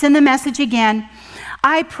 15:13. It's in the Message again.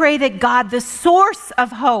 I pray that God, the source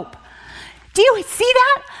of hope. Do you see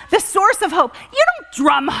that? The source of hope. You don't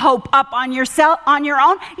drum hope up on yourself, on your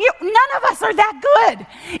own. None of us are that good.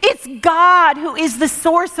 It's God who is the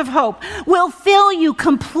source of hope. Will fill you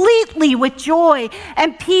completely with joy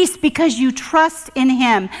and peace because you trust in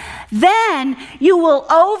him. Then you will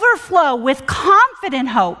overflow with confident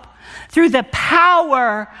hope through the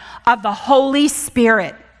power of the Holy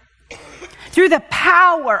Spirit. Through the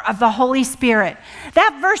power of the Holy Spirit.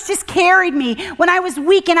 That verse just carried me. When I was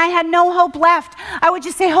weak and I had no hope left, I would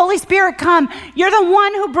just say, Holy Spirit, come. You're the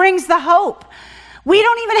one who brings the hope. We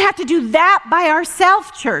don't even have to do that by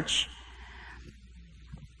ourselves, church.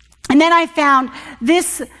 And then I found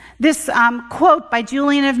this this quote by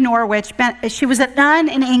Julian of Norwich. She was a nun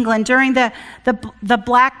in England during the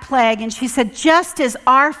Black Plague, and she said, just as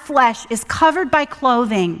our flesh is covered by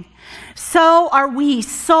clothing, so are we,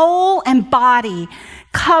 soul and body,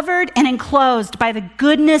 covered and enclosed by the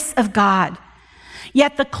goodness of God.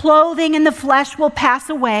 Yet the clothing and the flesh will pass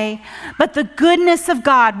away, but the goodness of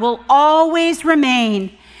God will always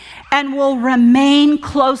remain and will remain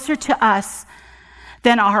closer to us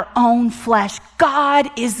than our own flesh. God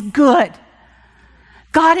is good.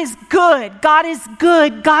 God is good. God is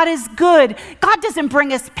good. God is good. God doesn't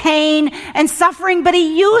bring us pain and suffering, but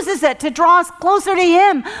he uses it to draw us closer to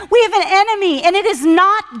him. We have an enemy, and it is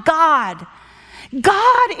not God.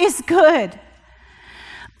 God is good.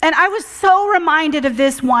 And I was so reminded of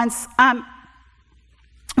this once.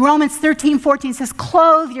 Romans 13:14 says,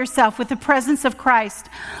 clothe yourself with the presence of Christ.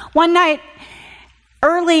 One night,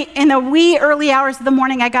 early in the wee early hours of the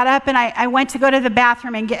morning, I got up and I went to go to the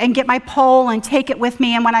bathroom and get my pole and take it with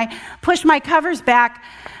me. And when I pushed my covers back,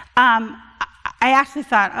 I actually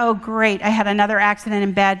thought, oh, great, I had another accident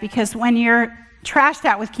in bed, because when you're trashed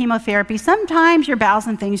out with chemotherapy, sometimes your bowels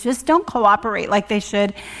and things just don't cooperate like they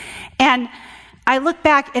should. And I looked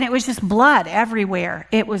back, and it was just blood everywhere.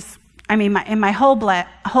 It was, in my whole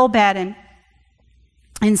bed.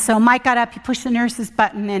 And so Mike got up, he pushed the nurse's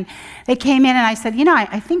button, and they came in, and I said,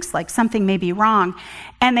 I think like something may be wrong.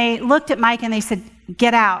 And they looked at Mike, and they said,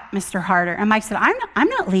 get out, Mr. Harder. And Mike said, I'm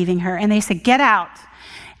not leaving her. And they said, get out.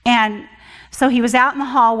 And so he was out in the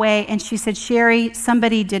hallway, and she said, Sherry,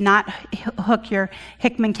 somebody did not hook your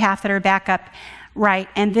Hickman catheter back up right,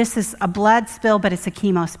 and this is a blood spill, but it's a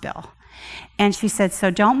chemo spill. And she said,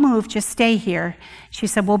 so don't move, just stay here. She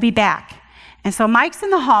said, we'll be back. And so Mike's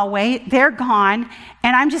in the hallway, they're gone,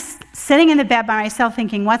 and I'm just sitting in the bed by myself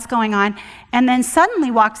thinking, what's going on? And then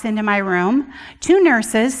suddenly walks into my room 2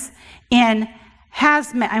 nurses in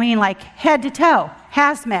hazmat, like head to toe,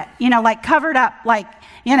 hazmat, like covered up,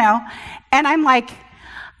 and I'm like,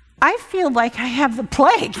 I feel like I have the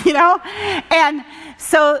plague, And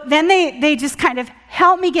so then they just kind of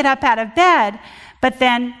helped me get up out of bed, but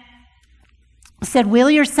then said, wheel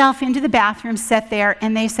yourself into the bathroom, sit there,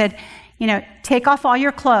 and they said, take off all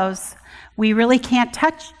your clothes. We really can't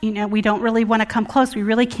touch, we don't really want to come close. We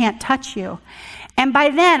really can't touch you. And by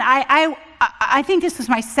then, I think this was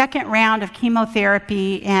my second round of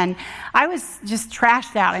chemotherapy, and I was just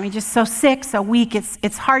trashed out. Just so sick, so weak.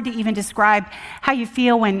 It's hard to even describe how you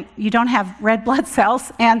feel when you don't have red blood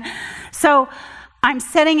cells. And so I'm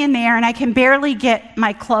sitting in there, and I can barely get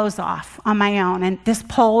my clothes off on my own. And this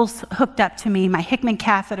pole's hooked up to me. My Hickman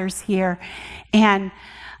catheter's here. And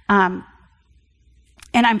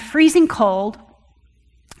I'm freezing cold.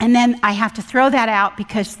 And then I have to throw that out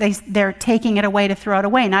because they're taking it away to throw it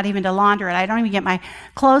away, not even to launder it. I don't even get my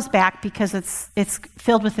clothes back because it's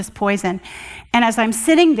filled with this poison. And as I'm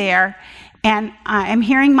sitting there, and I'm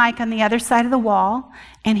hearing Mike on the other side of the wall,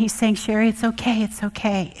 and he's saying, Sherry, it's okay, it's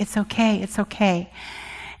okay, it's okay, it's okay.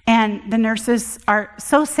 And the nurses are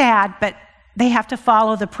so sad, but they have to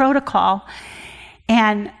follow the protocol,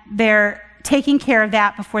 and they're taking care of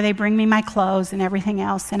that before they bring me my clothes and everything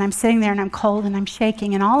else. And I'm sitting there, and I'm cold, and I'm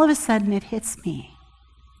shaking, and all of a sudden it hits me.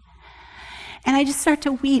 And I just start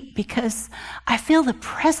to weep because I feel the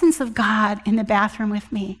presence of God in the bathroom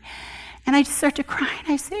with me. And I just start to cry,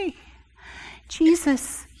 and I say,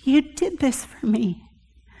 Jesus, you did this for me.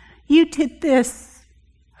 You did this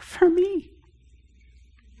for me.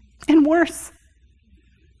 And worse,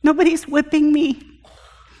 nobody's whipping me.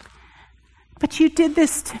 But you did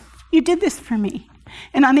this for me.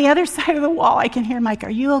 And on the other side of the wall, I can hear Mike, are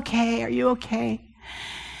you okay? Are you okay?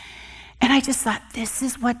 And I just thought, this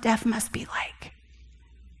is what death must be like.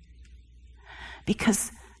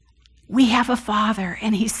 Because we have a Father,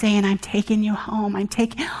 and he's saying, I'm taking you home.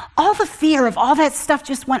 All the fear of all that stuff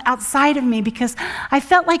just went outside of me because I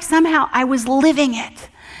felt like somehow I was living it.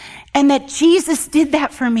 And that Jesus did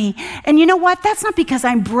that for me. And you know what? That's not because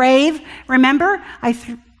I'm brave. Remember?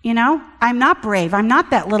 I'm not brave. I'm not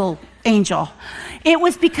that little angel. It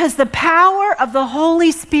was because the power of the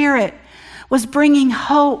Holy Spirit was bringing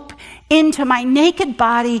hope into my naked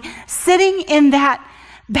body, sitting in that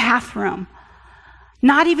bathroom,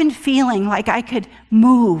 not even feeling like I could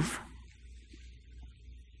move.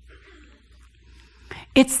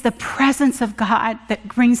 It's the presence of God that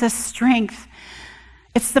brings us strength.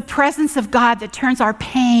 It's the presence of God that turns our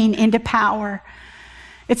pain into power.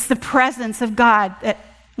 It's the presence of God that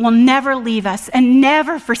will never leave us and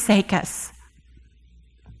never forsake us.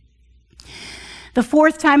 The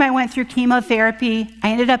 4th time I went through chemotherapy, I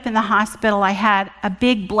ended up in the hospital. I had a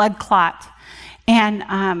big blood clot.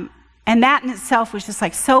 And And that in itself was just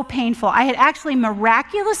like so painful. I had actually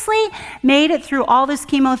miraculously made it through all this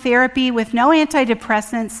chemotherapy with no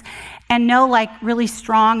antidepressants and no like really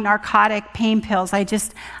strong narcotic pain pills. I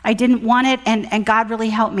didn't want it, and God really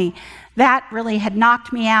helped me. That really had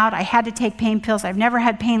knocked me out. I had to take pain pills. I've never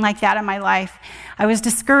had pain like that in my life. I was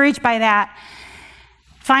discouraged by that.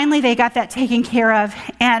 Finally, they got that taken care of,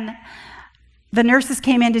 and the nurses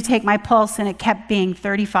came in to take my pulse, and it kept being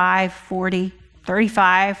 35, 40,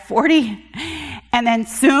 35, 40. And then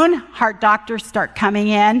soon, heart doctors start coming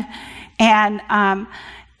in, and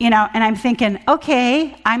and I'm thinking,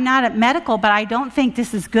 okay, I'm not at medical, but I don't think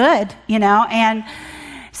this is good, and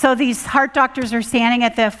so these heart doctors are standing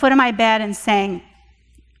at the foot of my bed and saying,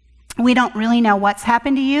 we don't really know what's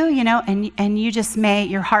happened to you, and you just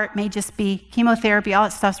your heart may just be chemotherapy, all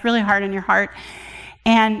that stuff's really hard on your heart.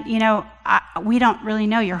 And, we don't really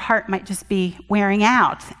know, your heart might just be wearing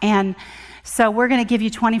out. And so we're going to give you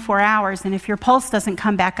 24 hours, and if your pulse doesn't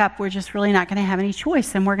come back up, we're just really not going to have any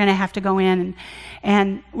choice, and we're going to have to go in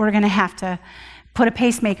and we're going to have to put a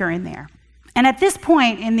pacemaker in there. And at this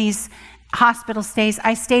point in these hospital stays,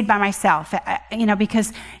 I stayed by myself,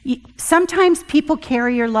 because sometimes people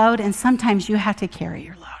carry your load, and sometimes you have to carry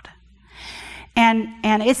your load. And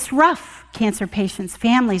it's rough, cancer patients,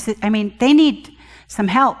 families. They need some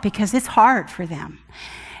help because it's hard for them.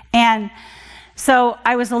 And so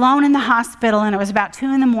I was alone in the hospital, and it was about 2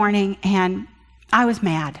 a.m, and I was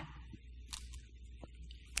mad.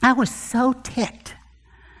 I was so ticked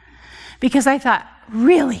because I thought,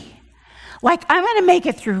 really? Like, I'm going to make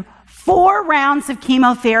it through 4 rounds of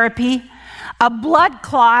chemotherapy, a blood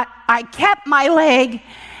clot, I kept my leg,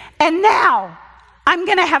 and now I'm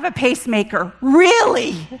going to have a pacemaker.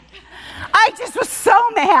 Really? I just was so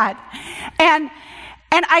mad. And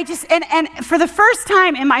for the first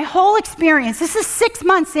time in my whole experience, this is 6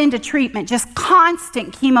 months into treatment, just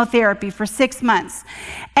constant chemotherapy for 6 months.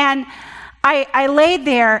 And I laid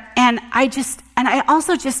there, and I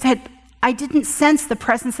also just I didn't sense the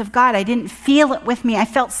presence of God. I didn't feel it with me. I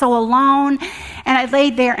felt so alone, and I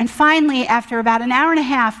laid there, and finally, after about an hour and a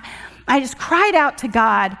half, I just cried out to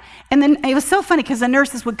God. And then it was so funny because the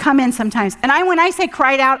nurses would come in sometimes, and when I say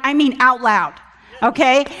cried out, I mean out loud,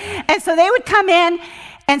 okay? And so they would come in,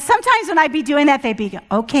 and sometimes when I'd be doing that, they'd be,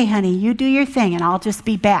 okay, honey, you do your thing, and I'll just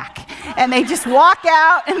be back. And they just walk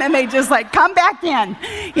out, and then they just come back in,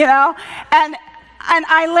 And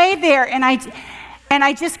I laid there, and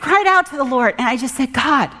I just cried out to the Lord, and I just said,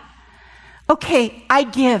 God, okay, I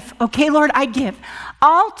give. Okay, Lord, I give.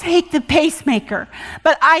 I'll take the pacemaker,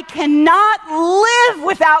 but I cannot live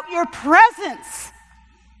without your presence.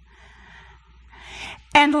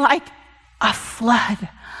 And like a flood,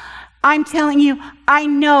 I'm telling you, I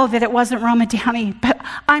know that it wasn't Roma Downey, but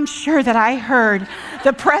I'm sure that I heard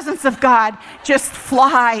the presence of God just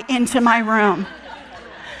fly into my room.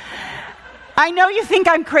 I know you think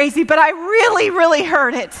I'm crazy, but I really, really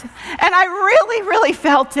heard it. And I really, really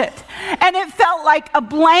felt it. And it felt like a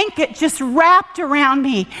blanket just wrapped around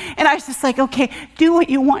me. And I was just like, okay, do what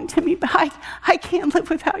you want to me, but I can't live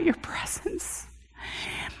without your presence.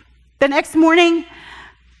 The next morning,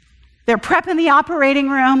 they're prepping the operating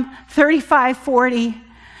room, 35-40.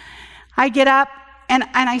 I get up, and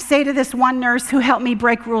I say to this one nurse who helped me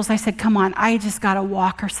break rules, I said, come on, I just got to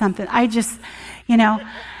walk or something.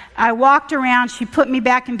 I walked around. She put me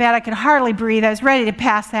back in bed. I could hardly breathe. I was ready to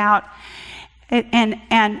pass out.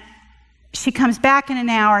 And she comes back in an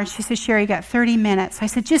hour, and she says, Sherry, you got 30 minutes. I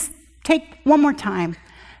said, just take one more time.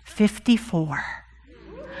 54.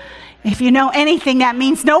 If you know anything, that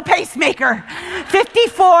means no pacemaker.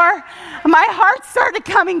 54. My heart started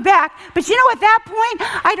coming back. But at that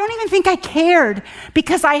point, I don't even think I cared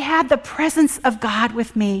because I had the presence of God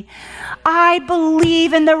with me. I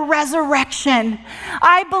believe in the resurrection.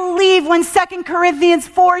 I believe when 2 Corinthians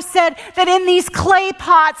 4 said that in these clay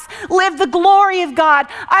pots live the glory of God.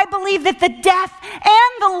 I believe that the death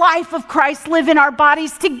and the life of Christ live in our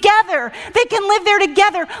bodies together. They can live there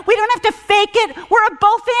together. We don't have to fake it. We're a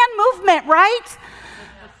both-and movement, right?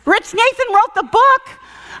 Rich Nathan wrote the book.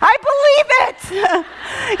 I believe it.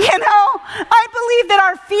 I believe that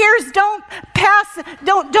our fears don't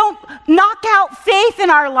knock out faith in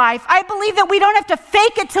our life. I believe that we don't have to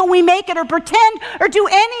fake it till we make it or pretend or do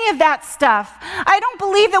any of that stuff. I don't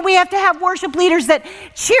believe that we have to have worship leaders that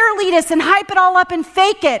cheerlead us and hype it all up and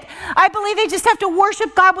fake it. I believe they just have to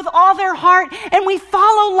worship God with all their heart and we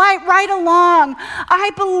follow right along. I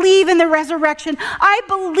believe in the resurrection. I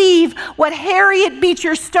believe what Harriet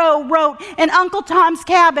Beecher Stowe wrote in Uncle Tom's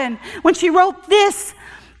Cabin when she wrote this: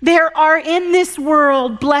 there are in this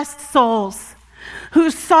world blessed souls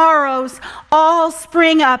whose sorrows all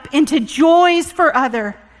spring up into joys for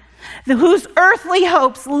other. whose earthly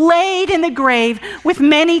hopes laid in the grave with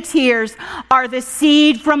many tears are the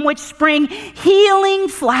seed from which spring healing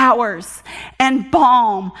flowers and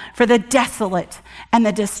balm for the desolate and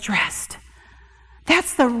the distressed.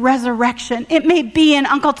 That's the resurrection. It may be in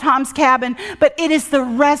Uncle Tom's Cabin, but it is the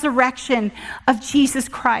resurrection of Jesus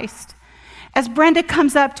Christ. As Brenda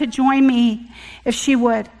comes up to join me, if she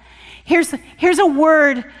would, here's a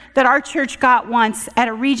word that our church got once at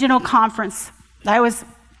a regional conference. I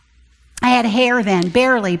had hair then,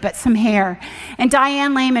 barely, but some hair. And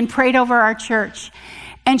Diane Lehman prayed over our church.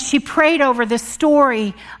 And she prayed over the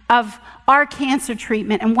story of our cancer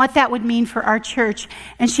treatment and what that would mean for our church.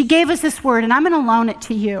 And she gave us this word, and I'm going to loan it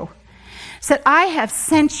to you. Said, I have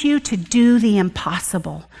sent you to do the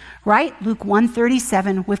impossible. Right? Luke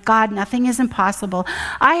 1:37, with God nothing is impossible.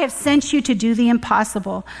 I have sent you to do the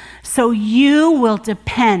impossible, so you will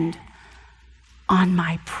depend on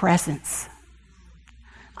my presence.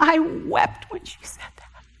 I wept when she said that.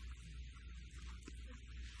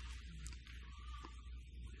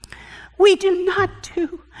 We do not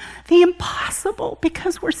do the impossible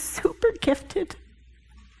because we're super gifted.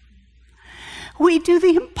 We do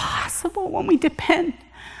the impossible when we depend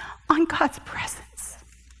on God's presence.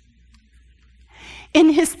 In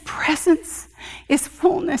his presence is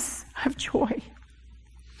fullness of joy.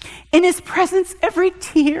 In his presence, every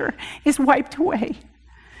tear is wiped away.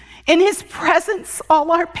 In his presence,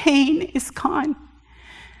 all our pain is gone.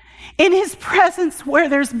 In his presence, where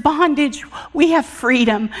there's bondage, we have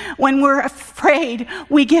freedom. When we're afraid,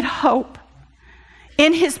 we get hope.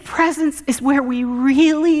 In his presence is where we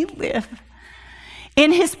really live.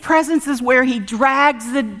 In his presence is where he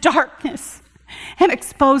drags the darkness and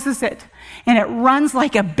exposes it. And it runs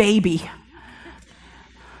like a baby.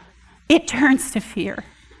 It turns to fear.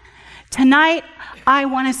 Tonight, I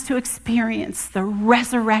want us to experience the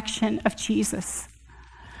resurrection of Jesus.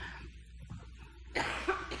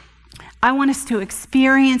 I want us to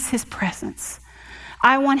experience his presence.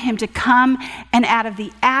 I want him to come and out of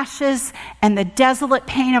the ashes and the desolate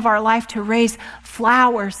pain of our life to raise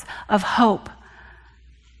flowers of hope.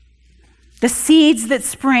 The seeds that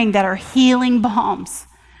spring that are healing balms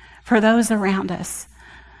for those around us.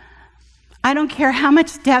 I don't care how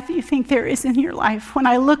much death you think there is in your life. When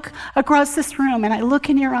I look across this room and I look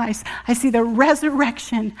in your eyes, I see the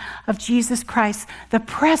resurrection of Jesus Christ, the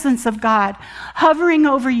presence of God hovering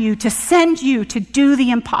over you to send you to do the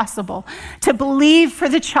impossible, to believe for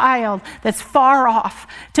the child that's far off,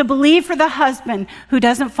 to believe for the husband who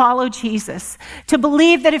doesn't follow Jesus, to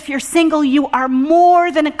believe that if you're single, you are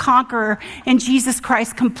more than a conqueror in Jesus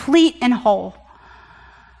Christ, complete and whole.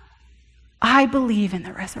 I believe in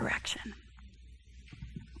the resurrection.